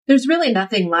There's really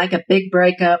nothing like a big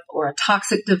breakup or a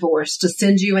toxic divorce to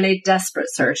send you in a desperate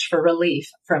search for relief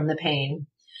from the pain.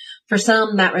 For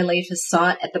some, that relief is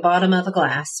sought at the bottom of a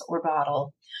glass or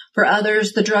bottle. For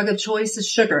others, the drug of choice is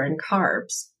sugar and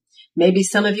carbs. Maybe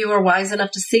some of you are wise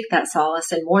enough to seek that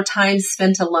solace in more time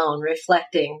spent alone,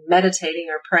 reflecting, meditating,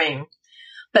 or praying.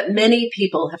 But many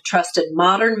people have trusted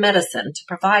modern medicine to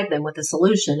provide them with a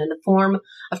solution in the form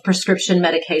of prescription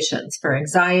medications for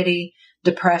anxiety,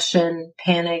 depression,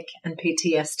 panic, and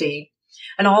PTSD,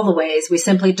 and all the ways we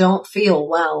simply don't feel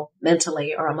well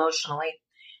mentally or emotionally.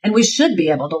 And we should be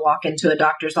able to walk into a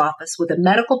doctor's office with a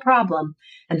medical problem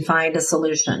and find a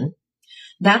solution.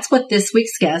 That's what this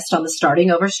week's guest on the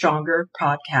Starting Over Stronger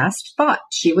podcast thought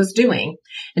she was doing,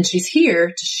 and she's here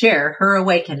to share her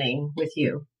awakening with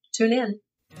you. Tune in.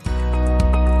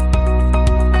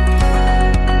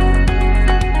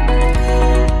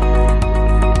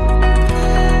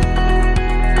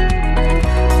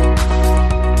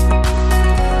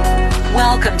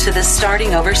 Welcome to the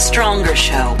Starting Over Stronger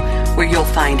show, where you'll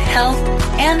find help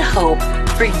and hope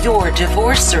for your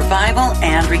divorce survival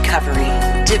and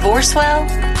recovery. Divorce well,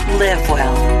 live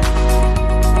well.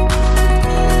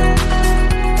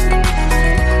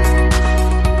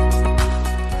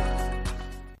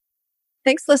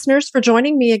 Thanks, listeners, for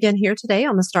joining me again here today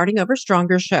on the Starting Over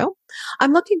Stronger show.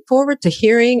 I'm looking forward to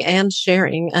hearing and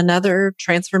sharing another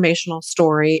transformational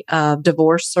story of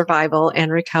divorce survival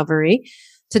and recovery.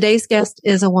 Today's guest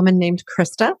is a woman named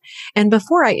Krista. And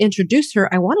before I introduce her,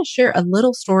 I want to share a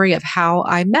little story of how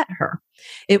I met her.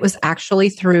 It was actually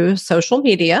through social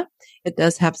media. It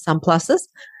does have some pluses.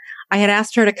 I had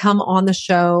asked her to come on the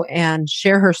show and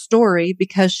share her story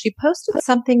because she posted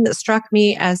something that struck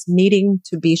me as needing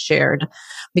to be shared,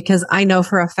 because I know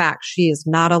for a fact she is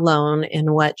not alone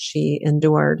in what she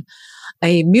endured.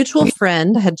 A mutual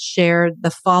friend had shared the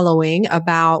following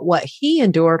about what he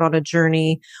endured on a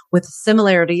journey with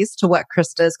similarities to what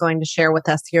Krista is going to share with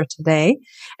us here today.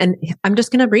 And I'm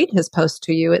just going to read his post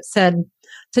to you. It said,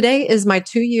 "Today is my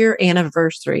 2-year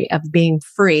anniversary of being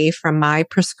free from my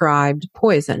prescribed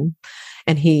poison."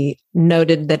 And he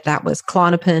noted that that was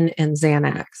Klonopin and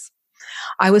Xanax.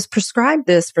 "I was prescribed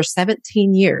this for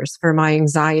 17 years for my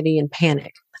anxiety and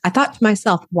panic. I thought to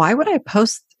myself, why would I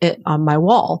post it on my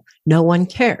wall? No one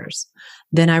cares.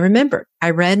 Then I remembered. I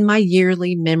read my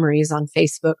yearly memories on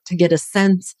Facebook to get a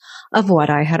sense of what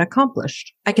I had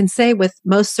accomplished. I can say with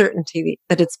most certainty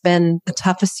that it's been the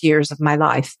toughest years of my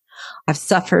life. I've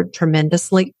suffered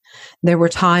tremendously. There were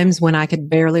times when I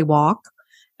could barely walk.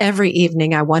 Every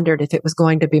evening I wondered if it was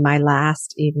going to be my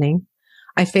last evening.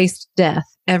 I faced death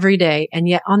every day, and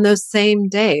yet on those same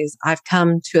days, I've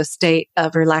come to a state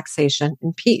of relaxation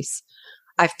and peace.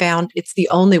 I found it's the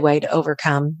only way to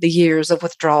overcome the years of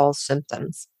withdrawal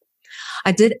symptoms.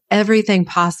 I did everything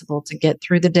possible to get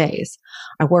through the days.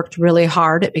 I worked really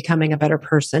hard at becoming a better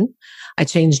person. I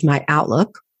changed my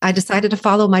outlook. I decided to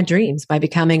follow my dreams by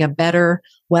becoming a better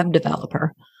web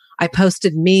developer. I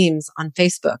posted memes on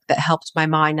Facebook that helped my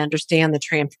mind understand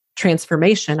the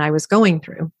transformation I was going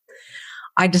through.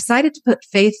 I decided to put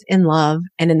faith in love,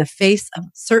 and in the face of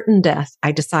certain death,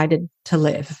 I decided to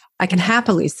live. I can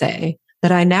happily say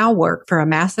that I now work for a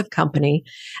massive company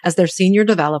as their senior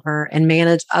developer and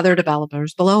manage other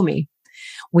developers below me.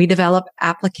 We develop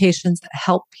applications that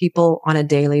help people on a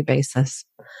daily basis.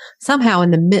 Somehow,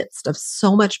 in the midst of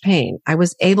so much pain, I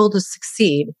was able to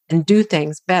succeed and do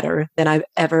things better than I've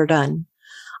ever done.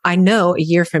 I know a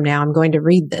year from now, I'm going to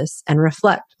read this and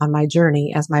reflect on my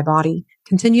journey as my body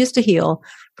continues to heal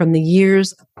from the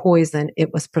years of poison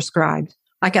it was prescribed.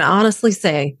 I can honestly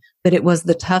say that it was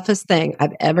the toughest thing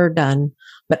I've ever done,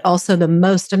 but also the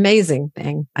most amazing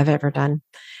thing I've ever done.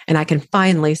 And I can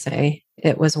finally say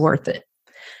it was worth it.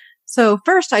 So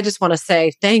first, I just want to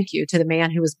say thank you to the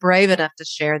man who was brave enough to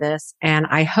share this. And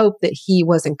I hope that he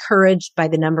was encouraged by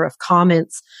the number of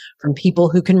comments from people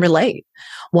who can relate,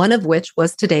 one of which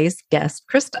was today's guest,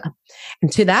 Krista.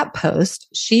 And to that post,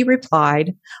 she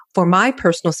replied, "For my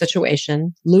personal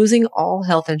situation, losing all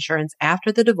health insurance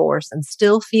after the divorce and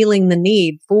still feeling the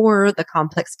need for the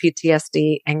complex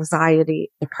PTSD, anxiety,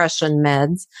 depression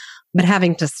meds, but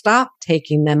having to stop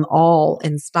taking them all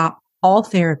and stop all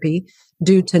therapy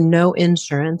due to no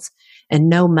insurance and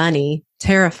no money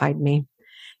terrified me.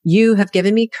 You have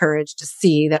given me courage to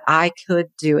see that I could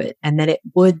do it and that it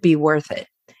would be worth it.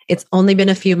 It's only been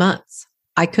a few months.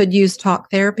 I could use talk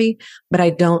therapy, but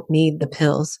I don't need the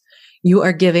pills. You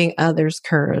are giving others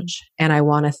courage, and I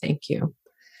want to thank you."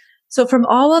 So from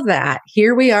all of that,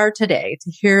 here we are today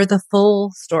to hear the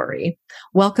full story.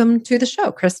 Welcome to the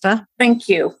show, Krista. Thank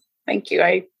you. Thank you.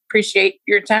 I appreciate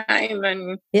your time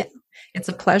and Yeah, it's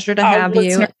a pleasure to have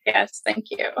you. Yes, thank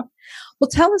you. Well,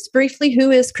 tell us briefly, who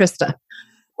is Krista?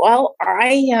 Well,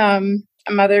 I am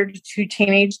a mother to 2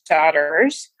 teenage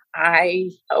daughters.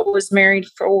 I was married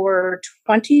for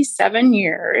 27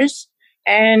 years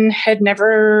and had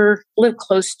never lived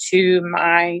close to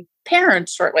my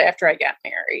parents shortly after I got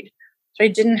married. So I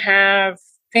didn't have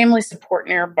family support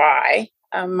nearby.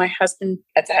 My husband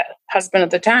at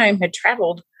the time had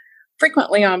traveled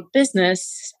frequently on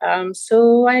business.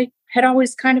 So I had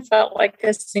always kind of felt like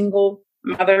a single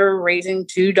mother raising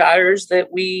 2 daughters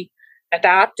that we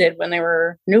adopted when they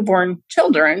were newborn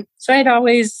children. So I'd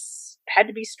always had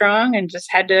to be strong and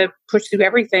just had to push through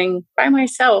everything by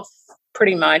myself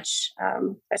pretty much,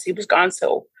 as he was gone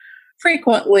so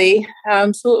frequently.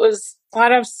 So it was a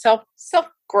lot of self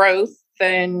growth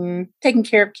and taking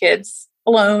care of kids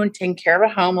alone, taking care of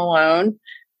a home alone.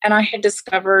 And I had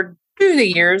discovered through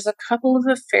the years a couple of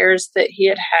affairs that he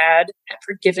had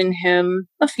forgiven him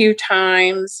a few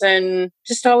times, and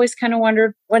just always kind of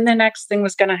wondered when the next thing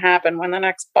was going to happen, when the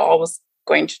next ball was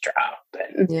going to drop.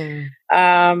 And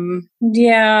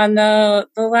and the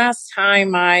last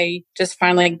time I just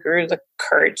finally grew the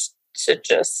courage to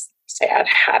just say I'd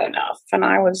had enough, and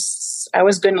I was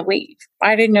going to leave.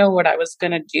 I didn't know what I was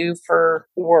going to do for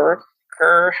work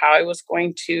or how I was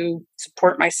going to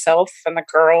support myself and the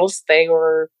girls. They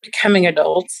were becoming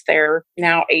adults. They're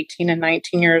now 18 and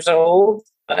 19 years old,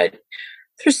 but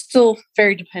they're still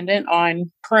very dependent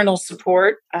on parental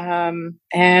support.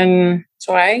 And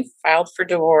so I filed for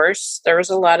divorce. There was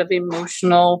a lot of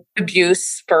emotional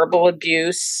abuse, verbal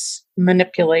abuse,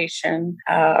 manipulation,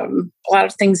 a lot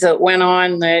of things that went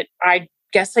on that I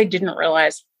guess I didn't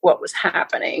realize what was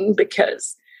happening,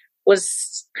 because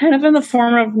was kind of in the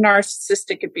form of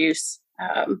narcissistic abuse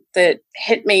that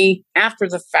hit me after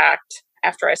the fact,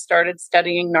 after I started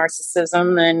studying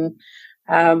narcissism and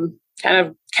kind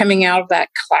of coming out of that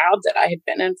cloud that I had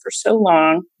been in for so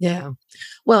long. Yeah.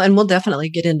 Well, and we'll definitely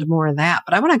get into more of that.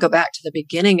 But I want to go back to the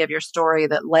beginning of your story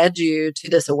that led you to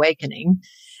this awakening.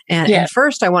 And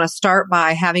first, I want to start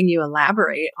by having you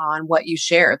elaborate on what you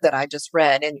shared that I just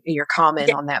read in your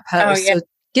comment on that post. So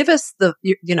give us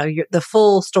the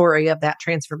full story of that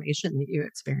transformation that you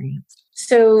experienced.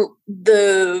 So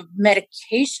the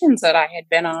medications that I had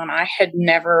been on, I had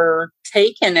never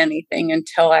taken anything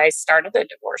until I started the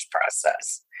divorce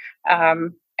process.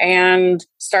 And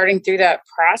starting through that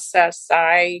process,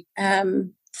 I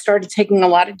started taking a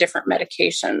lot of different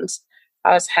medications.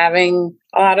 I was having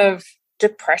a lot of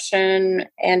depression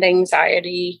and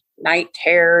anxiety, night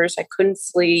terrors. I couldn't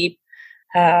sleep.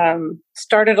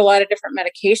 Started a lot of different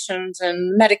medications,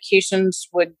 and medications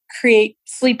would create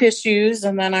sleep issues.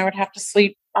 And then I would have to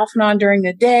sleep off and on during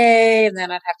the day. And then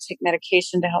I'd have to take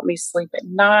medication to help me sleep at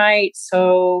night.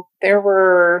 So there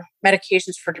were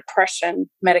medications for depression,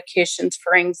 medications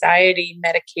for anxiety,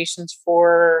 medications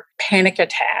for panic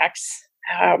attacks.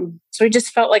 So it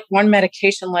just felt like one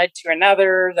medication led to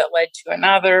another, that led to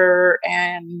another.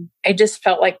 And I just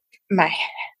felt like my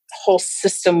whole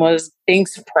system was being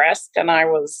suppressed, and I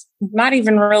was not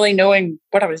even really knowing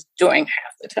what I was doing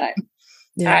half the time.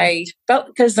 Yeah. I felt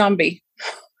like a zombie.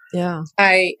 Yeah.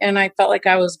 I felt like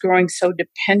I was growing so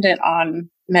dependent on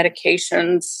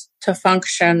medications to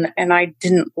function, and I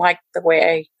didn't like the way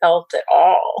I felt at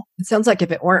all. It sounds like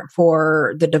if it weren't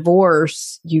for the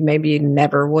divorce, you maybe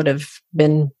never would have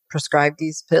been prescribed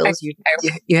these pills.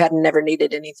 You hadn't never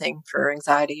needed anything for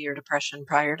anxiety or depression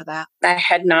prior to that. I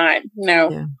had not.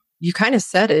 No. Yeah. You kind of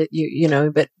said it,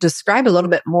 but describe a little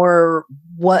bit more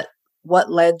what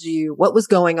led you, what was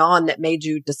going on that made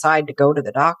you decide to go to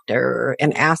the doctor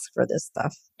and ask for this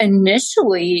stuff?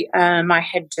 Initially, I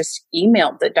had just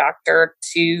emailed the doctor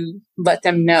to let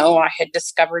them know I had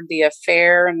discovered the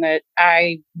affair and that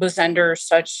I was under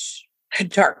such a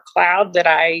dark cloud that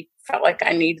I felt like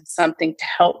I needed something to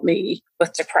help me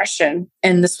with depression.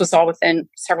 And this was all within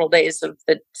several days of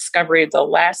the discovery of the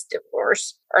last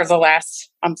divorce, or the last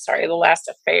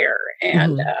affair.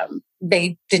 And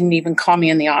they didn't even call me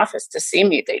in the office to see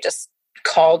me. They just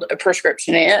called a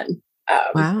prescription in.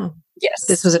 Wow. Yes.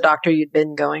 This was a doctor you'd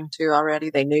been going to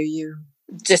already? They knew you?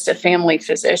 Just a family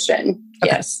physician.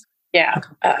 Okay. Yes. Yeah.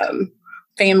 Okay.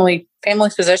 Family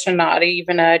physician, not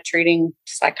even a treating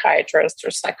psychiatrist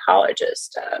or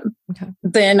psychologist.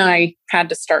 Then I had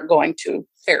to start going to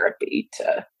therapy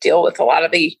to deal with a lot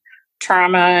of the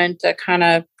trauma and to kind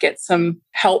of get some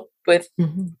help with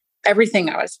everything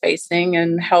I was facing,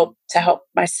 and help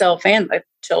myself and the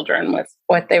children with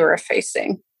what they were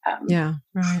facing. Yeah.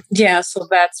 Right. Yeah. So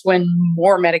that's when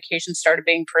more medication started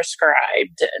being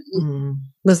prescribed.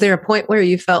 Was there a point where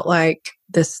you felt like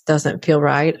this doesn't feel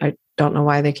right? don't know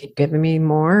why they keep giving me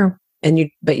more.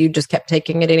 But you just kept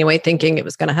taking it anyway, thinking it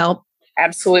was going to help.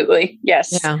 Absolutely.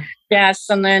 Yes. Yeah. Yes.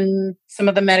 And then some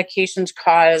of the medications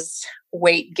cause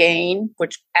weight gain,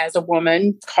 which as a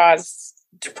woman caused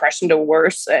depression to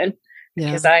worsen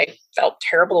because I felt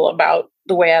terrible about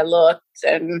the way I looked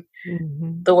and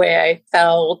the way I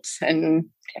felt. And,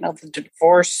 the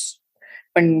divorce,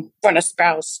 when a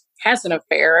spouse has an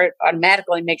affair, it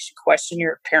automatically makes you question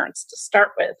your parents to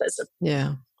start with as a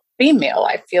female,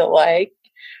 I feel like.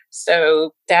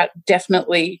 So that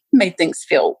definitely made things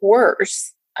feel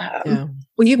worse. Well,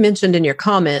 you mentioned in your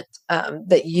comment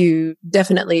that you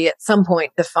definitely at some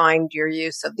point defined your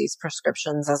use of these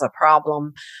prescriptions as a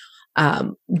problem.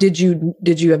 Did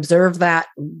you observe that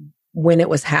when it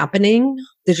was happening?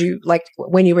 Did you, like,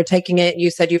 when you were taking it, you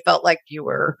said you felt like you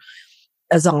were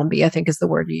a zombie, I think is the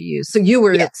word you used. So you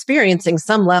were experiencing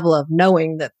some level of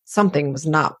knowing that something was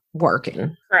not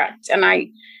working. Correct. And I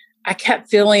kept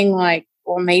feeling like,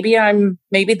 well, maybe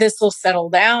this will settle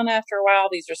down after a while.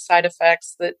 These are side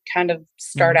effects that kind of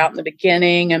start out in the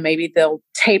beginning, and maybe they'll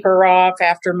taper off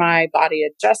after my body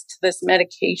adjusts to this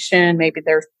medication. Maybe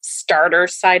they're starter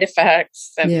side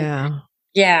effects. And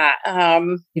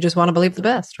you just want to believe the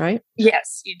best, right?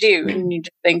 Yes, you do. And you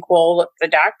just think, well, look, the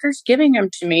doctor's giving them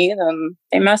to me, then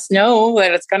they must know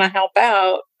that it's going to help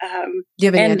out. Do you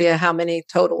have any idea how many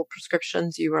total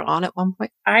prescriptions you were on at one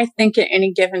point? I think at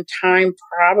any given time,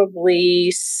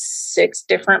 probably 6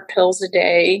 different pills a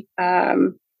day,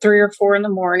 3 or 4 in the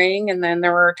morning. And then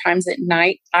there were times at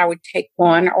night I would take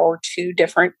 1 or 2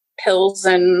 different pills.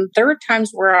 And there were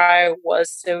times where I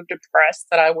was so depressed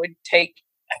that I would take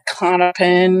a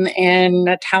Klonopin and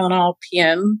a Tylenol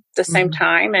PM at the same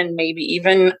time, and maybe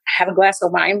even have a glass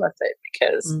of wine with it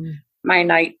because my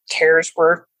night terrors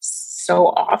were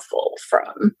so awful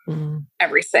from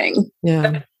everything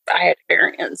that I had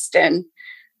experienced. And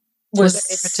was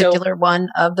there a particular one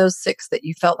of those 6 that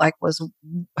you felt like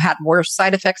had worse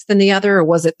side effects than the other, or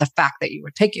was it the fact that you were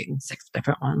taking 6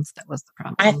 different ones that was the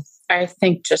problem? I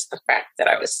think just the fact that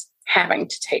I was having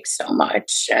to take so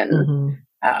much, and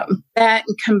that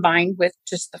combined with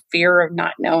just the fear of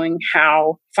not knowing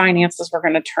how finances were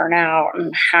going to turn out,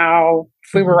 and how if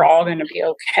we were all going to be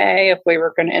okay, if we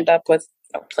were going to end up with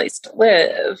a place to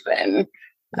live, and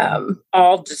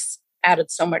all just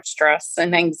added so much stress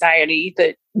and anxiety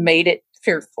that made it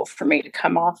fearful for me to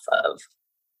come off of.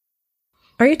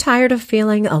 Are you tired of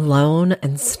feeling alone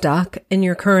and stuck in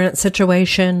your current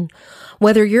situation?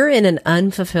 Whether you're in an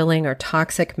unfulfilling or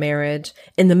toxic marriage,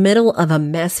 in the middle of a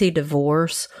messy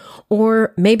divorce,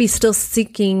 or maybe still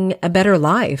seeking a better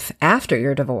life after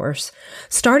your divorce,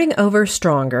 Starting Over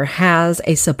Stronger has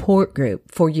a support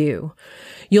group for you.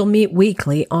 You'll meet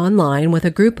weekly online with a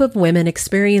group of women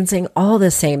experiencing all the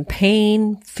same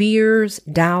pain, fears,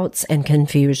 doubts, and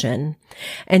confusion.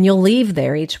 And you'll leave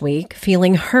there each week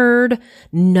feeling heard,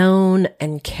 known,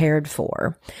 and cared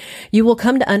for. You will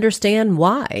come to understand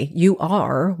why you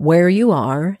are where you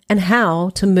are and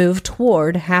how to move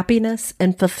toward happiness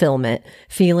and fulfillment,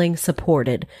 feeling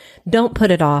supported. Don't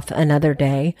put it off another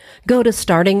day. Go to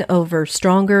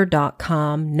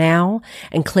startingoverstronger.com now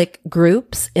and click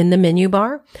groups in the menu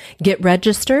bar. Get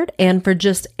registered, and for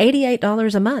just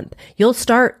 $88 a month, you'll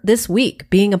start this week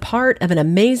being a part of an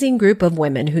amazing group of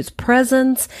women whose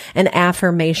presence and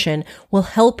affirmation will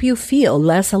help you feel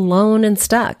less alone and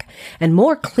stuck and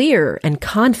more clear and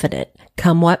confident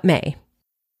come what may.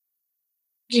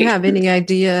 Do you have any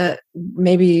idea,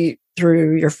 maybe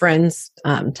through your friends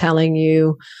telling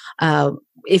you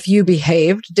if you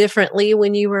behaved differently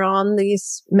when you were on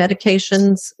these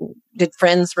medications? Did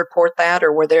friends report that,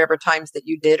 or were there ever times that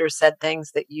you did or said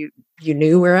things that you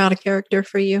knew were out of character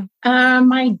for you?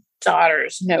 My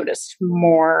daughters noticed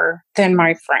more than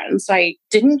my friends. I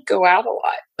didn't go out a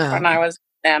lot when I was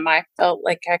with them. I felt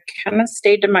like I kind of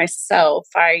stayed to myself.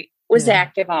 I was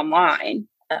active online,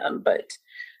 but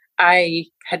I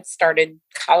had started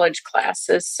college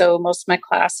classes, so most of my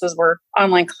classes were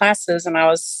online classes, and I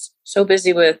was so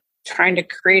busy with trying to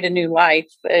create a new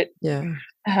life that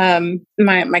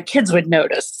my kids would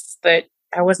notice that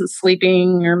I wasn't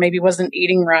sleeping or maybe wasn't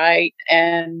eating right.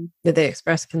 And did they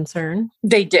express concern?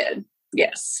 They did.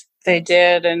 Yes, they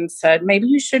did, and said, maybe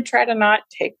you should try to not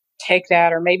take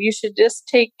that, or maybe you should just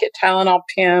take a Tylenol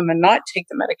PM and not take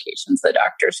the medications the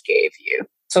doctors gave you.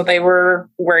 So they were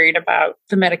worried about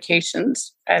the medications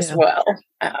as well.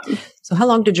 So how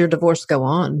long did your divorce go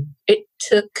on? It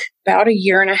took about 1.5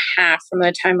 years from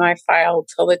the time I filed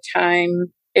till the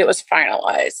time it was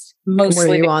finalized. mostly.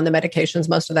 Were you on the medications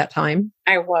most of that time?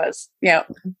 I was. Yeah.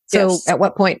 So Yes. at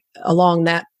what point along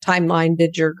that timeline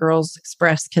did your girls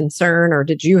express concern, or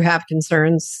did you have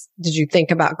concerns? Did you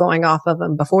think about going off of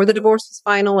them before the divorce was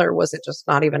final, or was it just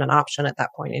not even an option at that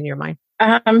point in your mind?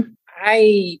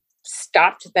 I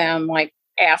stopped them like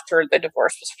after the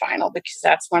divorce was final because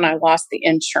that's when I lost the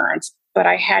insurance. But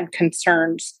I had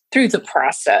concerns through the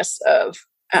process of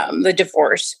the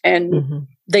divorce, and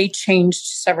they changed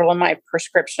several of my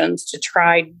prescriptions to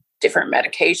try different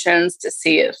medications to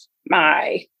see if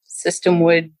my system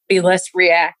would be less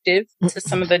reactive to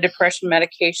some of the depression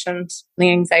medications, the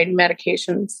anxiety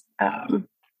medications,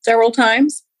 several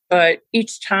times. But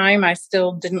each time I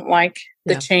still didn't like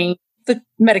the change, the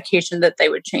medication that they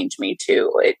would change me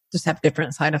to. It just have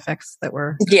different side effects that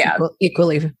were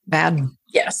equally bad.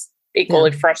 Yes.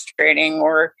 Equally frustrating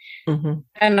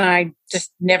and I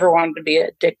just never wanted to be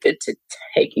addicted to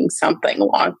taking something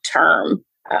long term.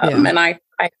 And I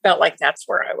felt like that's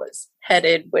where I was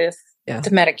headed with the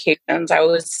medications. I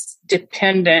was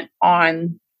dependent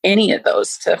on any of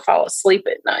those to fall asleep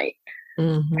at night.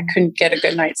 I couldn't get a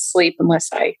good night's sleep unless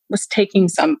I was taking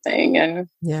something, and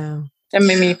that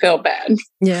made me feel bad.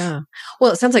 Yeah.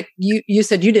 Well, it sounds like you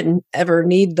said you didn't ever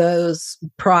need those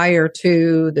prior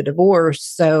to the divorce.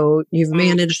 So you've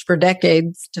managed for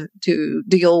decades to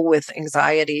deal with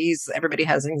anxieties. Everybody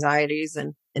has anxieties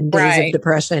and days of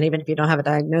depression, even if you don't have a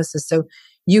diagnosis. So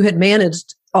you had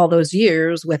managed all those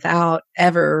years without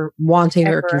ever wanting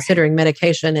or considering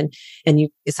medication. And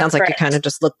it sounds like you kind of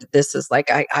just looked at this as like,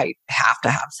 I have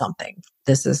to have something.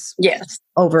 This is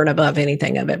over and above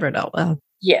anything I've ever dealt with.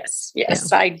 Yes.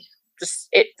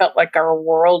 It felt like our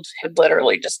world had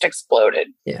literally just exploded.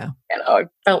 Yeah. I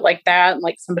felt like that. And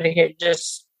like somebody had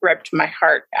just ripped my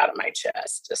heart out of my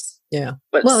chest.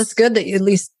 Well, it's good that at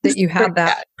least that you have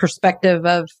that perspective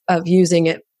of using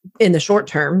it in the short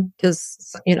term,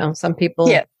 because, some people,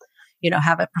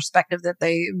 have a perspective that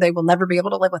they will never be able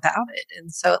to live without it.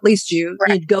 And so at least you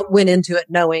went into it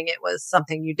knowing it was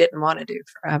something you didn't want to do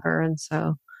forever. And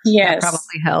so that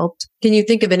probably helped. Can you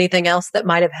think of anything else that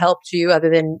might have helped you other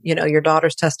than, your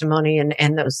daughter's testimony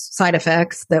and those side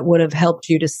effects that would have helped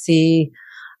you to see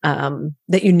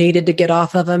that you needed to get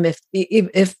off of them?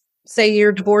 If say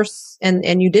your divorce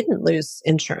and you didn't lose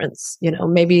insurance,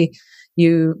 maybe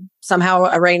you somehow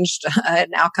arranged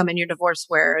an outcome in your divorce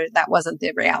where that wasn't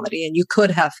the reality and you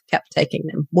could have kept taking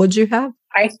them. Would you have?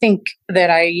 I think that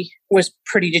I was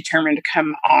pretty determined to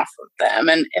come off of them.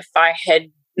 And if I had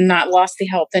not lost the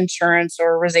health insurance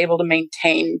or was able to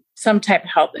maintain some type of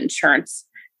health insurance,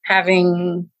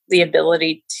 having the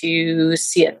ability to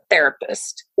see a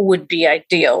therapist would be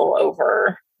ideal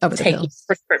over taking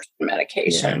prescription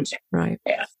medications. Yeah, right.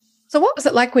 Yeah. So what was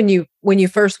it like when you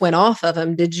first went off of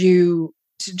them? Did you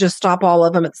just stop all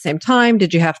of them at the same time?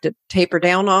 Did you have to taper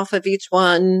down off of each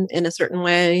one in a certain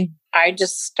way? I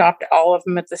just stopped all of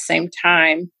them at the same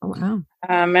time. Oh, wow.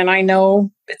 And I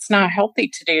know it's not healthy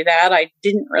to do that. I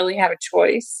didn't really have a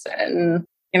choice. And,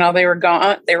 they were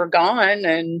gone.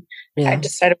 And I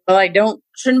decided, well,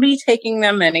 shouldn't be taking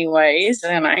them anyways.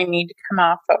 And I need to come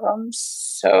off of them.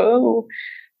 So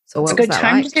it's a good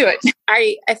time to do it.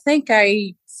 I think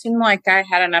I seemed like I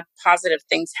had enough positive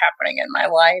things happening in my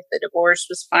life. The divorce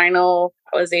was final.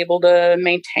 I was able to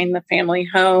maintain the family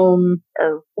home,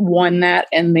 or won that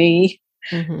in the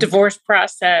divorce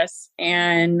process,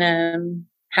 and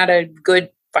had a good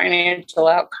financial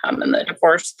outcome in the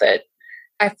divorce that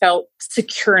I felt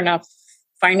secure enough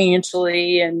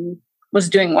financially and was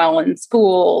doing well in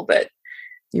school that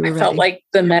I felt like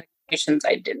the medications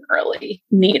I didn't really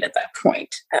need at that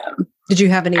point. Did you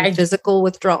have any physical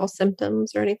withdrawal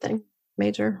symptoms or anything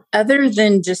major? Other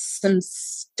than just some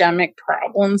stomach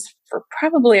problems for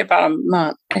probably about a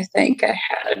month, I think I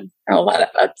had a lot of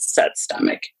upset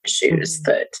stomach issues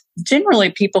that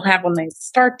generally people have when they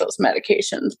start those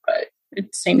medications, but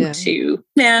it seemed to,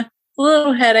 a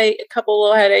little headache, a couple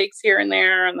little headaches here and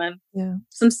there, and then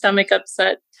some stomach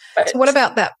upset. But so what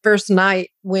about that first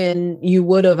night when you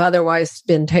would have otherwise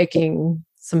been taking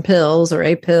some pills or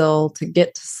a pill to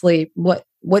get to sleep? What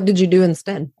did you do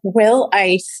instead? Well,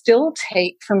 I still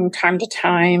take from time to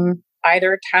time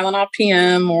either Tylenol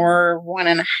PM or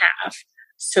 1.5.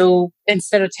 So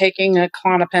instead of taking a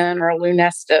Klonopin or a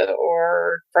Lunesta,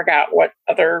 or forgot what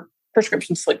other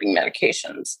prescription sleeping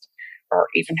medications, or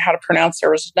even how to pronounce,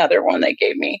 there was another one they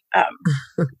gave me.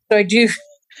 So I do,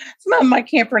 some of them I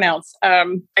can't pronounce. I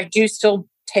do still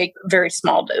take very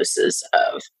small doses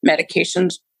of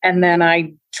medications. And then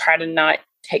I try to not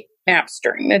take naps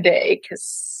during the day, because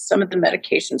some of the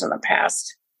medications in the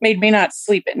past made me not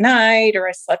sleep at night, or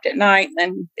I slept at night, and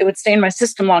then it would stay in my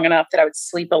system long enough that I would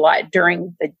sleep a lot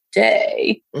during the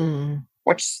day,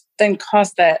 which then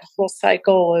caused that whole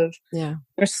cycle of you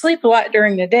sleep a lot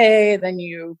during the day, then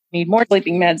you need more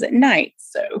sleeping meds at night.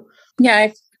 So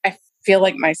I feel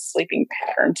like my sleeping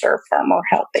patterns are far more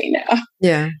healthy now.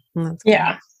 Yeah. That's good.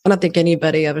 Yeah. I don't think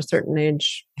anybody of a certain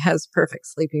age has perfect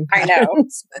sleeping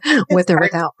patterns with or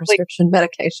without prescription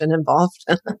medication involved.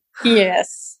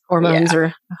 Yes.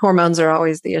 Hormones are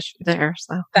always the issue there.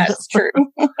 So that's true.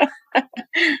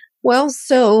 Well,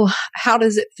 so how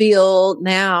does it feel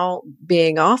now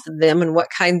being off of them, and what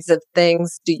kinds of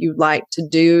things do you like to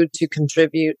do to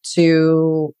contribute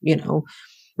to,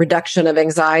 reduction of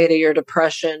anxiety or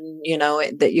depression,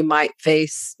 that you might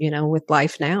face, with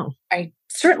life now? I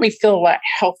certainly feel a lot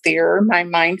healthier. My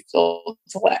mind feels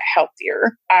a lot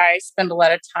healthier. I spend a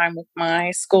lot of time with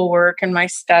my schoolwork and my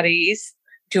studies,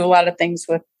 do a lot of things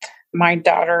with my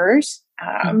daughters,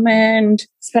 and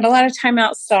spend a lot of time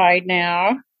outside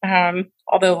now.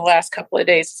 Although the last couple of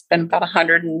days it's been about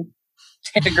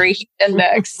 110 degree heat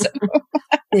index. So.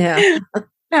 Yeah.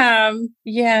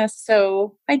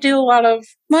 So I do a lot of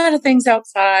things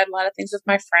outside, a lot of things with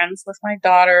my friends, with my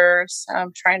daughters.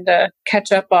 I'm trying to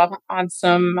catch up on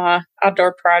some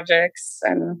outdoor projects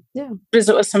and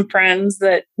visit with some friends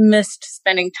that missed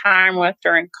spending time with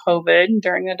during COVID,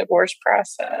 during the divorce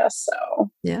process.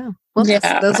 So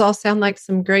those all sound like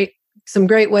some great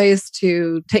ways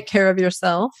to take care of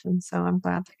yourself, and so I'm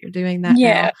glad that you're doing that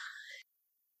now.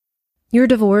 Your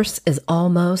divorce is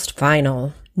almost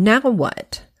final. Now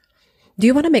what? Do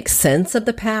you want to make sense of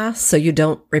the past so you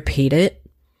don't repeat it?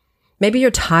 Maybe you're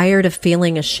tired of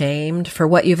feeling ashamed for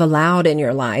what you've allowed in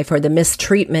your life, or the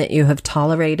mistreatment you have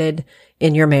tolerated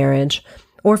in your marriage,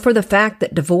 or for the fact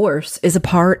that divorce is a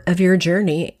part of your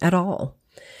journey at all.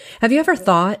 Have you ever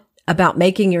thought about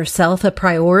making yourself a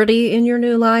priority in your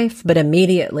new life, but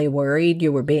immediately worried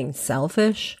you were being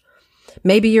selfish?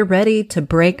 Maybe you're ready to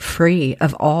break free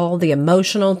of all the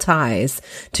emotional ties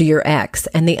to your ex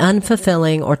and the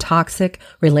unfulfilling or toxic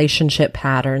relationship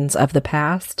patterns of the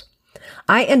past.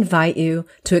 I invite you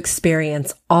to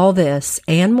experience all this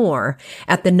and more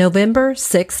at the November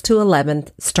 6th to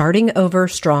 11th Starting Over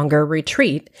Stronger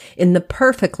retreat in the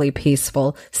perfectly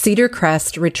peaceful Cedar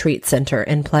Crest Retreat Center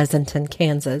in Pleasanton,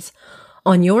 Kansas.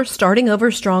 On your Starting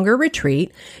Over Stronger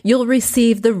retreat, you'll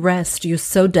receive the rest you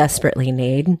so desperately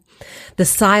need, the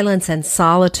silence and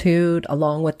solitude,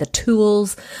 along with the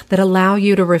tools that allow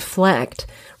you to reflect,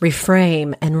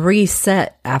 reframe, and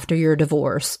reset after your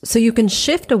divorce, so you can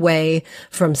shift away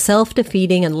from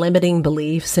self-defeating and limiting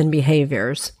beliefs and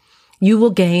behaviors. You will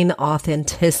gain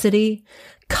authenticity,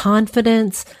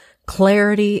 confidence,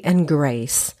 clarity, and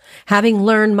grace, having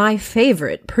learned my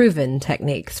favorite proven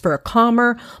techniques for a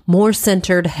calmer, more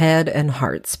centered head and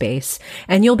heart space.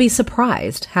 And you'll be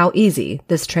surprised how easy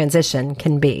this transition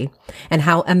can be and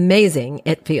how amazing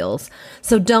it feels.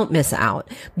 So don't miss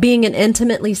out. Being an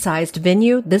intimately sized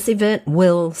venue, this event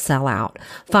will sell out.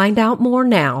 Find out more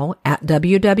now at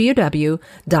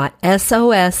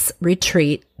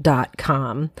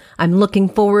www.sosretreat.com. I'm looking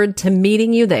forward to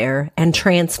meeting you there and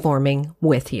transforming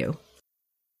with you.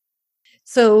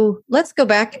 So let's go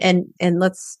back and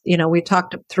let's, we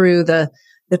talked through the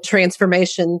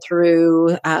transformation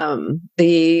through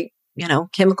the,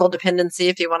 chemical dependency,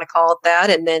 if you want to call it that,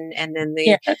 and then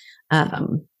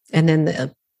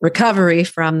the recovery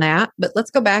from that. But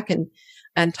let's go back and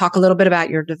talk a little bit about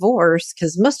your divorce,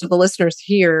 because most of the listeners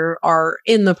here are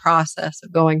in the process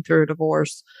of going through a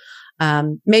divorce.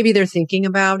 Maybe they're thinking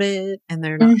about it and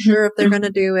they're not sure if they're going to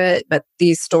do it, but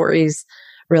these stories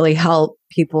really help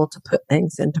people to put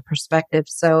things into perspective.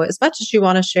 So as much as you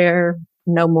want to share,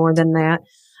 no more than that.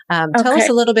 Tell us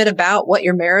a little bit about what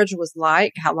your marriage was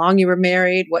like, how long you were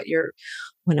married, what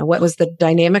was the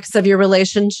dynamics of your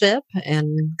relationship,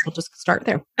 and we'll just start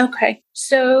there. Okay.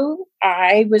 So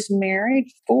I was married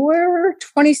for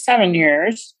 27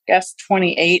 years, I guess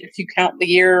 28 if you count the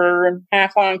year and a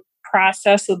half long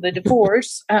process of the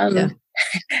divorce. And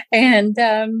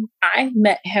I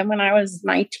met him when I was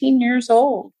 19 years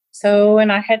old.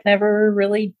 And I had never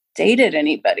really dated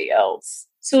anybody else.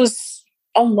 So it was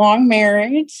a long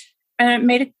marriage, and it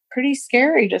made it pretty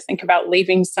scary to think about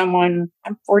leaving someone.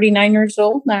 I'm 49 years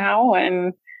old now,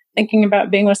 and thinking about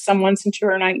being with someone since you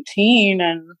were 19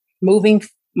 and moving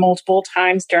multiple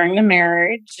times during the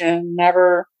marriage and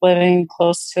never living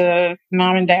close to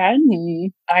mom and dad.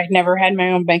 And I'd never had my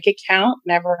own bank account,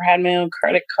 never had my own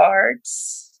credit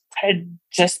cards. I'd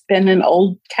just been an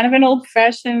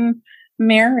old-fashioned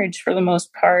marriage for the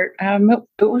most part. It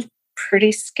was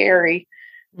pretty scary,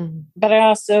 but I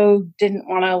also didn't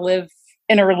want to live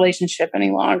in a relationship any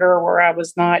longer where I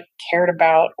was not cared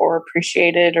about or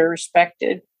appreciated or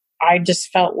respected. I just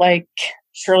felt like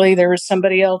surely there was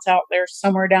somebody else out there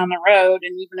somewhere down the road.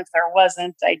 And even if there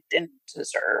wasn't, I didn't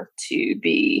deserve to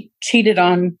be cheated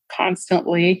on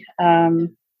constantly.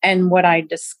 And what I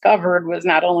discovered was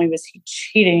not only was he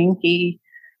cheating, he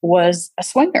was a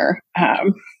swinger.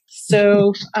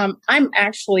 So I'm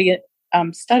actually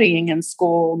studying in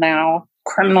school now,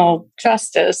 criminal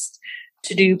justice,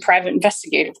 to do private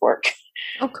investigative work.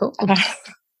 Oh, cool.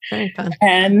 Very fun.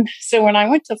 And so when I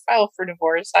went to file for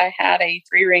divorce, I had a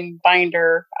 3-ring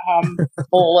binder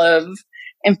full of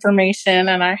information,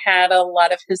 and I had a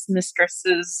lot of his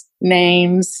mistresses'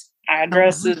 names,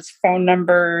 addresses, phone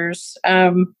numbers.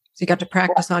 So you got to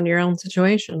practice on your own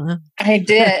situation, huh? I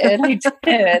did.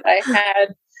 I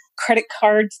had credit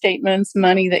card statements,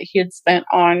 money that he had spent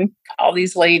on all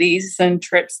these ladies and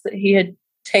trips that he had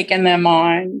taken them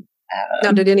on.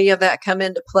 Now, did any of that come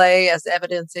into play as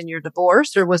evidence in your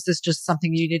divorce, or was this just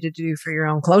something you needed to do for your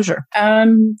own closure?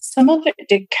 Some of it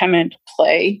did come into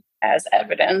play as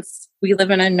evidence. We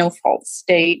live in a no-fault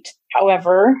state.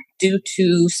 However, due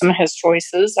to some of his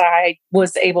choices, I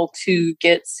was able to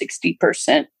get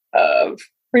 60% of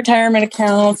retirement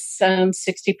accounts and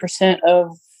 60%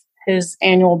 of his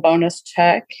annual bonus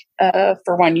check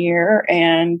for 1 year.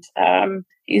 And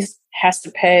he has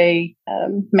to pay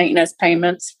maintenance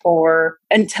payments for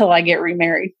until I get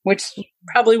remarried, which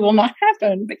probably will not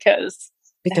happen because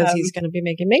he's going to be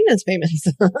making maintenance payments.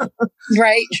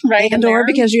 right. And or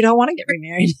because you don't want to get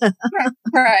remarried.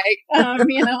 right.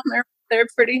 They're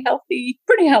pretty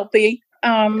healthy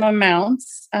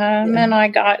amounts.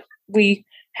 And we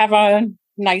have a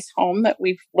nice home that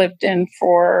we've lived in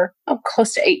for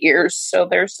close to 8 years. So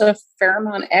there's a fair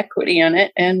amount of equity in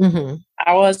it. And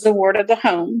I was awarded the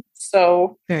home.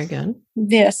 So very good.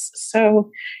 Yes. So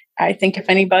I think if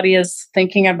anybody is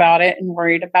thinking about it and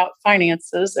worried about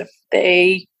finances, if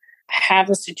they have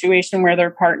a situation where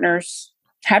their partners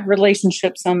had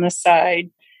relationships on the side,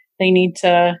 they need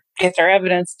to get their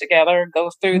evidence together,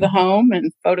 go through the home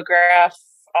and photograph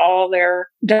all their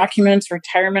documents,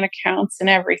 retirement accounts, and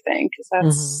everything, because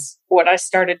that's what I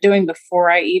started doing before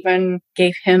I even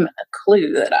gave him a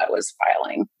clue that I was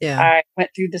filing. Yeah. I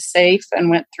went through the safe and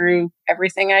went through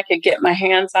everything I could get my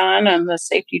hands on the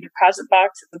safety deposit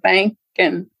box at the bank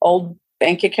and old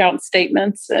bank account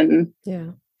statements and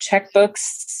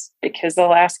checkbooks, because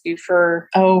they'll ask you for,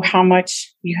 how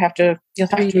much you'll have to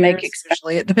make expense.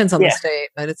 Usually. It depends on the state,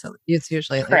 but it's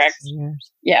usually correct. 3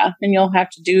 years. Yeah. And you'll have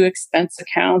to do expense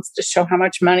accounts to show how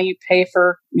much money you pay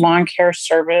for lawn care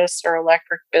service or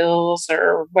electric bills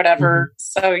or whatever.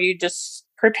 So you just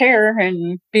prepare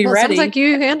and be ready. Sounds like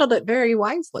you handled it very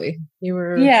wisely. You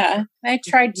were. Yeah, I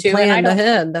tried to. Planned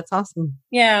ahead. That's awesome.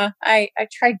 Yeah, I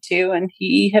tried to. And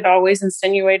he had always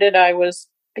insinuated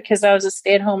because I was a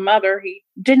stay-at-home mother, he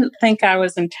didn't think I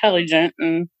was intelligent.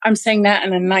 And I'm saying that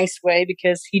in a nice way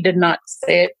because he did not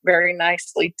say it very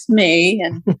nicely to me.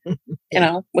 And,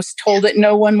 was told that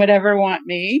no one would ever want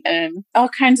me and all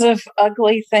kinds of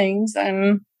ugly things.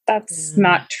 And that's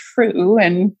not true.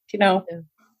 And,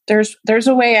 there's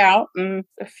a way out. And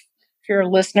if your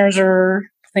listeners are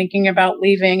thinking about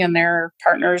leaving and their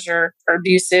partners are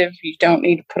abusive, you don't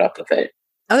need to put up with it.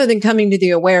 Other than coming to the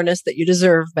awareness that you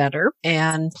deserve better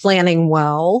and planning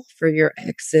well for your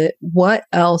exit, what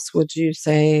else would you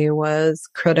say was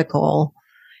critical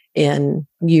in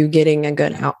you getting a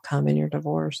good outcome in your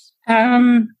divorce?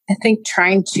 I think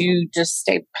trying to just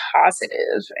stay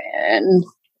positive and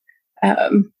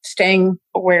staying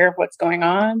aware of what's going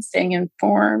on, staying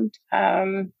informed.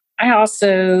 I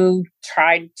also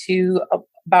tried to,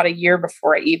 about a year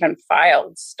before I even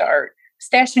filed, start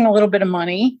stashing a little bit of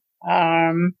money.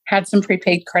 Had some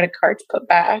prepaid credit cards put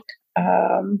back,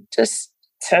 just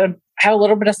to have a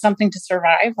little bit of something to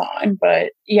survive on.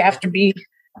 But you have to be,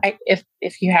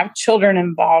 if you have children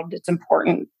involved, it's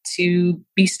important to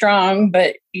be strong,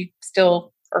 but you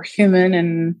still are human,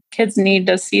 and kids need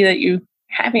to see that you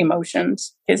have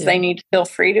emotions because they need to feel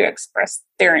free to express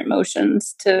their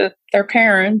emotions to their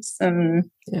parents.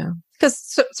 And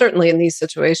because certainly in these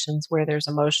situations where there's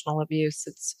emotional abuse,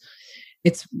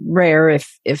 it's rare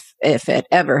if it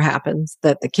ever happens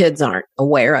that the kids aren't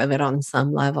aware of it on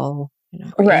some level,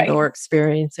 or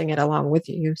experiencing it along with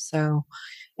you. So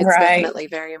it's definitely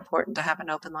very important to have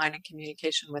an open line of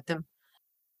communication with them.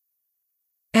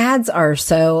 Ads are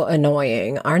so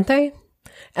annoying, aren't they?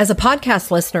 As a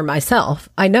podcast listener myself,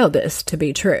 I know this to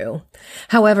be true.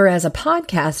 However, as a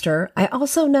podcaster, I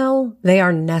also know they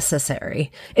are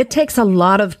necessary. It takes a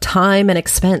lot of time and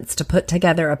expense to put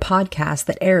together a podcast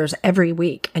that airs every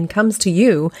week and comes to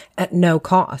you at no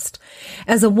cost.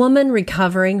 As a woman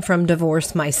recovering from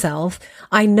divorce myself,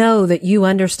 I know that you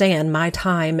understand my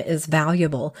time is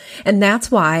valuable. And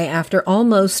that's why after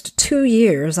almost 2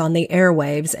 years on the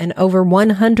airwaves and over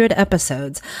 100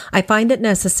 episodes, I find it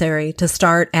necessary to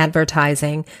start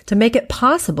advertising to make it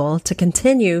possible to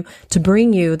continue to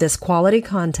bring you this quality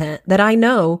content that I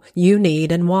know you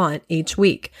need and want each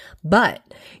week. But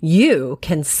you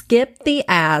can skip the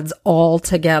ads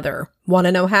altogether. Want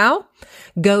to know how?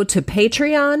 Go to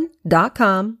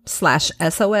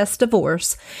patreon.com/SOS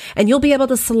divorce and you'll be able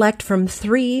to select from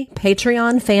 3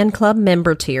 Patreon fan club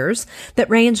member tiers that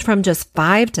range from just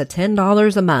 $5 to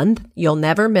 $10 a month. You'll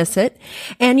never miss it.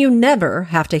 And you never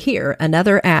have to hear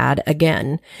another ad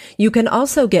again. You can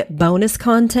also get bonus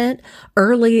content,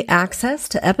 early access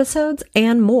to episodes,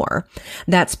 and more.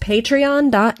 That's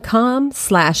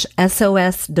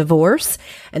patreon.com/SOS divorce.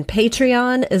 And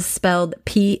Patreon is spelled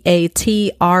Patreon.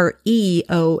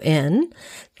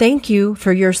 Thank you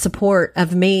for your support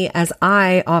of me as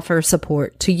I offer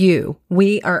support to you.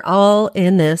 We are all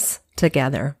in this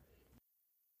together.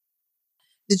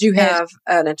 Did you have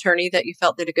an attorney that you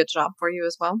felt did a good job for you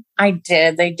as well? I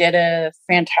did. They did a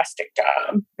fantastic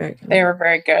job. Very good. They were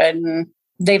very good. And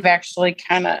they've actually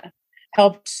kind of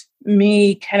helped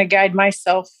me kind of guide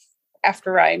myself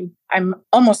after I'm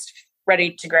almost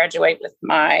ready to graduate with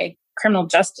my criminal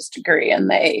justice degree. And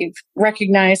they've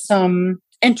recognized some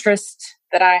interest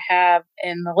that I have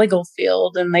in the legal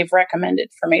field. And they've recommended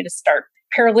for me to start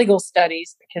paralegal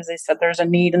studies because they said there's a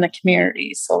need in the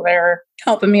community. So they're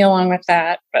helping me along with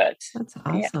that. But that's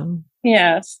awesome.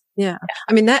 Yeah. Yes. Yeah.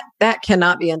 I mean, that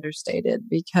cannot be understated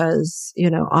because,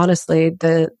 honestly,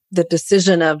 the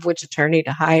decision of which attorney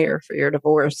to hire for your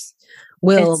divorce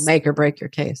will make or break your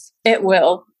case. It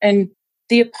will. And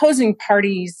the opposing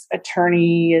party's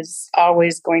attorney is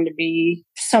always going to be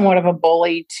somewhat of a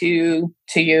bully to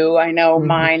you. I know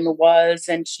mine was,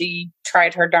 and she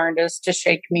tried her darndest to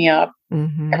shake me up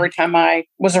every time I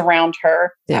was around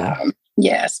her. Yeah.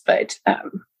 Yes, but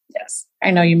yes,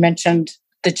 I know you mentioned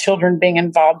the children being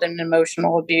involved in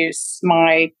emotional abuse.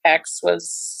 My ex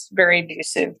was very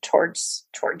abusive towards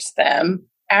them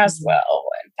as well.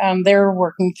 And they're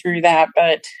working through that,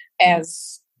 but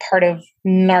as part of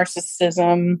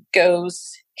narcissism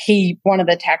goes, one of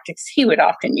the tactics he would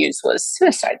often use was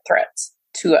suicide threats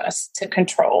to us to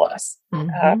control us,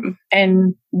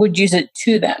 and would use it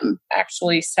to them.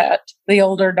 Actually set the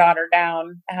older daughter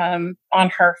down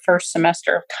on her first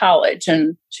semester of college,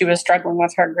 and she was struggling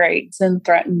with her grades and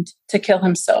threatened to kill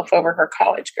himself over her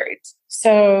college grades.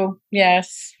 So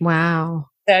yes. Wow.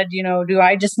 Said, do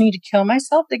I just need to kill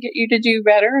myself to get you to do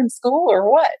better in school or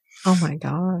what? Oh my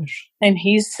gosh. And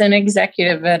he's an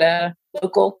executive at a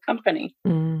local company.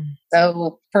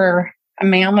 So for a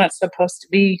man that's supposed to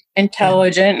be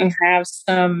intelligent and have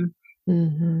some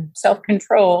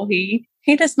self-control, he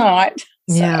does not.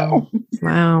 Yeah. So.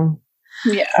 Wow.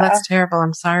 Yeah. That's terrible.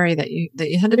 I'm sorry that you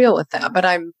had to deal with that. But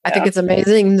I think it's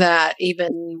amazing that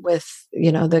even with,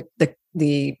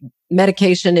 the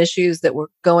medication issues that were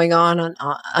going on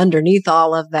underneath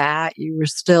all of that, you were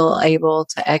still able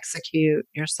to execute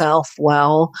yourself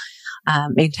well,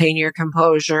 maintain your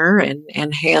composure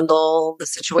and handle the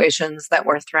situations that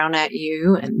were thrown at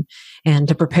you and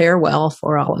to prepare well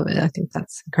for all of it. I think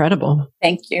that's incredible.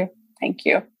 Thank you.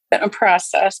 Been a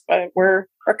process, but we're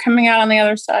coming out on the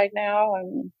other side now.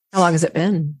 And how long has it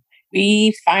been?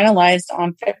 We finalized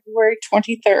on February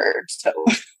 23rd, so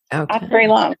not very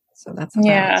long. So that's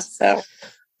about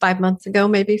 5 months ago,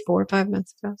 maybe 4 or 5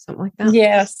 months ago, something like that.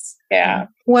 Yes. Yeah.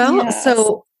 Well,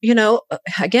 so,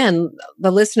 again, the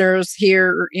listeners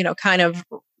here, kind of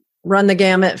run the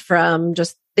gamut from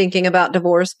just thinking about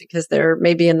divorce because they're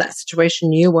maybe in that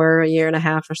situation you were a year and a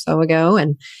half or so ago.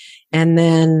 And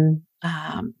then,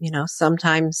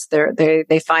 sometimes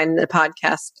they find the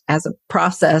podcast as a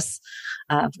process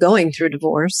of going through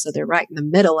divorce. So they're right in the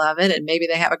middle of it, and maybe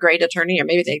they have a great attorney or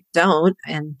maybe they don't.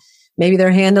 And maybe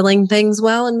they're handling things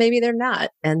well and maybe they're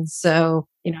not. And so,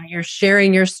 you're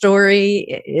sharing your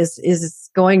story is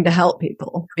going to help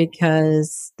people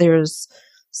because there's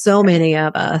so many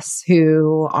of us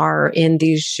who are in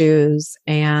these shoes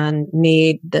and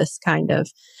need this kind of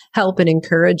help and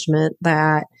encouragement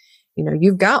that,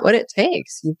 you've got what it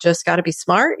takes. You've just got to be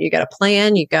smart. You got to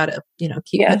plan. You got to,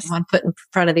 keep one foot in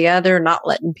front of the other, not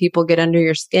letting people get under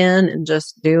your skin and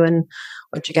just doing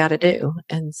what you got to do.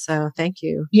 And so thank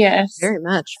you Yes. very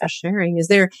much for sharing. Is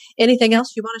there anything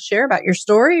else you want to share about your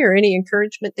story or any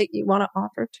encouragement that you want to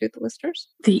offer to the listeners?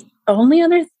 The only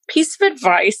other piece of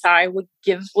advice I would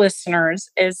give listeners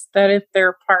is that if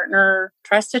their partner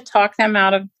tries to talk them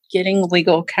out of getting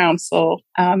legal counsel,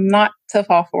 not to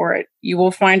fall for it. You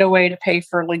will find a way to pay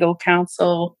for legal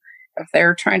counsel. If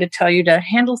they're trying to tell you to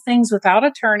handle things without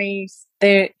attorneys,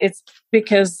 it's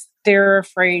because they're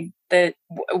afraid that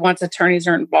once attorneys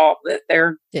are involved, that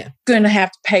they're going to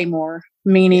have to pay more.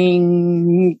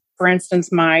 Meaning, for instance,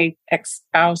 my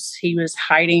ex-spouse, he was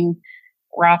hiding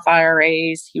Roth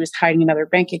IRAs. He was hiding another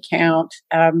bank account.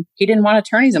 He didn't want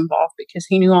attorneys involved because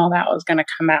he knew all that was going to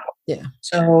come out. Yeah.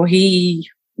 So he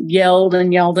yelled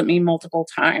and yelled at me multiple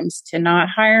times to not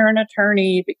hire an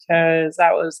attorney because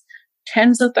that was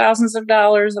tens of thousands of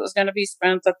dollars that was going to be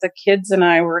spent that the kids and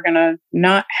I were going to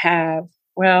not have.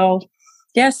 Well,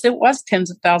 yes, it was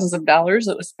tens of thousands of dollars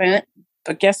that was spent,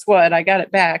 but guess what? I got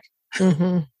it back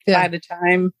by the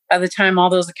time all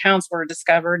those accounts were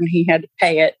discovered and he had to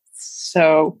pay it.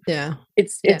 So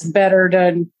it's better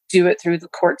to do it through the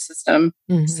court system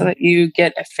so that you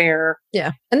get a fair.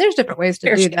 Yeah. And there's different ways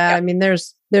to do that. I mean,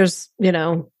 there's,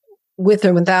 with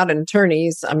or without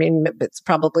attorneys, I mean, it's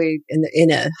probably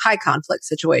in a high conflict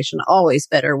situation, always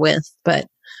better with, but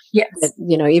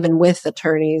even with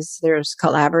attorneys, there's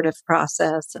collaborative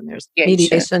process and there's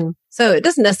mediation. So it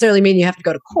doesn't necessarily mean you have to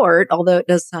go to court, although it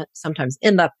does sometimes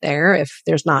end up there if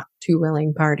there's not two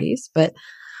willing parties. But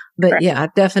yeah,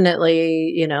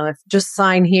 definitely, if just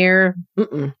sign here,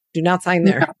 do not sign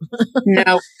there.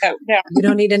 No. You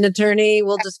don't need an attorney.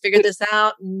 We'll just figure this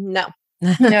out. No.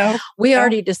 We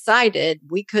already decided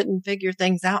we couldn't figure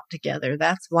things out together.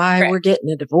 That's why we're getting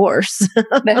a divorce.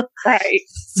 That's right.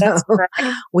 That's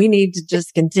right. We need to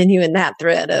just continue in that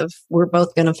thread of we're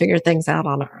both going to figure things out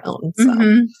on our own.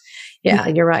 So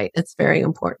you're right. It's very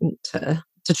important to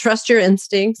trust your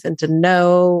instincts and to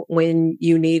know when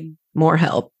you need more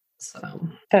help. So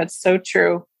that's so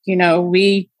true.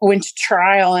 We went to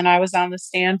trial and I was on the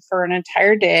stand for an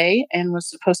entire day and was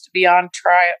supposed to be on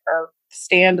trial or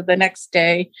stand the next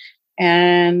day.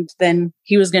 And then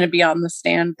he was going to be on the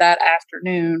stand that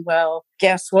afternoon. Well,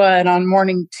 guess what? On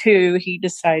morning 2, he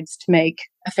decides to make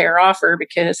a fair offer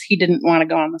because he didn't want to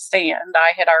go on the stand.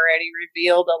 I had already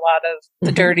revealed a lot of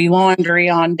the dirty laundry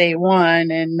on day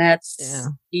 1, and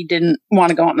he didn't want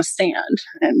to go on the stand.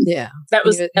 And that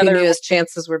was he knew his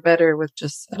chances were better with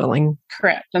just settling.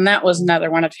 Correct. And that was another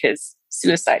one of his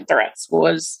suicide threats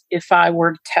was if I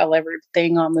were to tell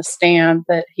everything on the stand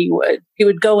that he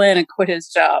would go in and quit his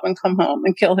job and come home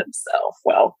and kill himself.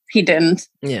 Well, he didn't.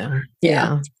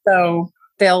 Yeah. So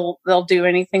they'll do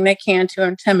anything they can to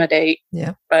intimidate.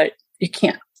 Yeah. But you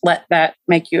can't let that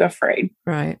make you afraid.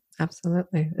 Right.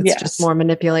 Absolutely. It's just more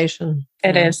manipulation.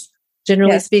 It is.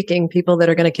 Generally speaking, people that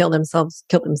are going to kill themselves.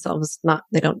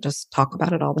 They don't just talk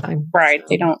about it all the time. Right. So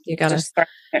they don't. You got to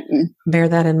bear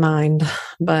that in mind.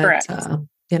 But,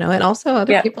 and also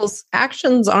other people's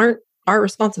actions aren't our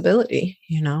responsibility.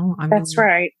 That's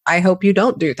right. I hope you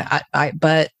don't do that.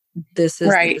 But this is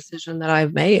the decision that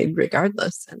I've made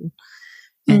regardless. And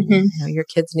your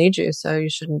kids need you, so you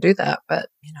shouldn't do that. But,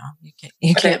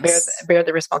 you can't bear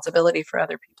the responsibility for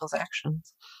other people's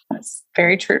actions. That's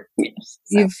very true. Yes.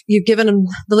 So. You've given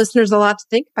the listeners a lot to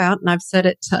think about, and I've said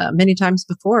it many times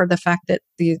before. The fact that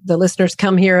the listeners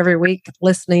come here every week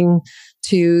listening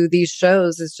to these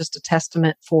shows is just a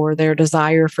testament for their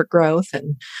desire for growth,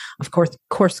 and of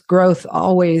course, growth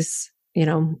always.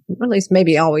 At least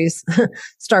maybe always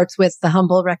starts with the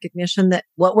humble recognition that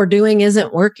what we're doing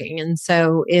isn't working. And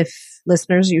so if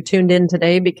listeners, you tuned in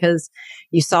today because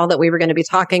you saw that we were going to be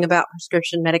talking about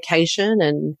prescription medication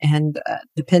and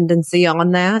dependency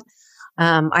on that.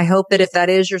 I hope that if that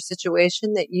is your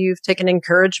situation, that you've taken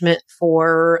encouragement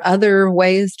for other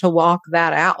ways to walk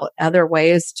that out, other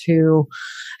ways to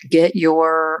get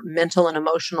your mental and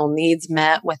emotional needs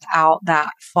met without that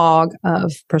fog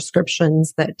of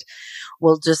prescriptions that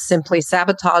will just simply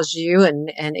sabotage you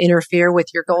and interfere with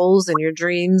your goals and your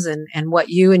dreams and what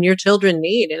you and your children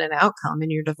need in an outcome in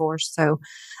your divorce. So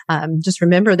just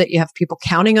remember that you have people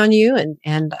counting on you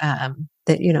and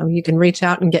that, you can reach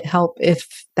out and get help if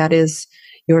that is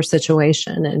your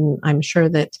situation. And I'm sure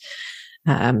that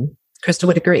Krista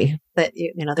would agree that,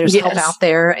 there's help out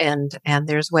there and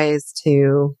there's ways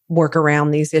to work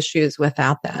around these issues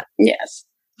without that. Yes.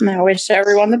 And I wish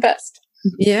everyone the best.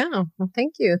 Yeah. Well,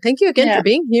 thank you. Thank you again for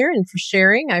being here and for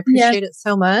sharing. I appreciate it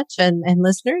so much. And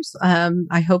listeners,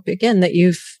 I hope again that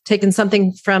you've taken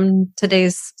something from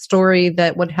today's story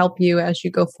that would help you as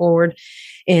you go forward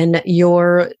in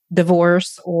your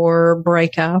divorce or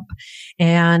breakup.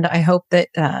 And I hope that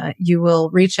you will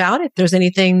reach out if there's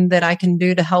anything that I can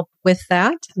do to help with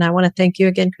that. And I want to thank you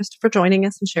again, Krista, for joining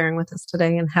us and sharing with us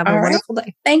today, and have a wonderful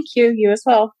day. Thank you. You as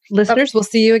well. Listeners, we'll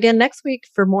see you again next week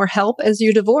for more help as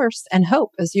you divorce and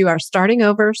hope as you are starting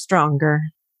over stronger.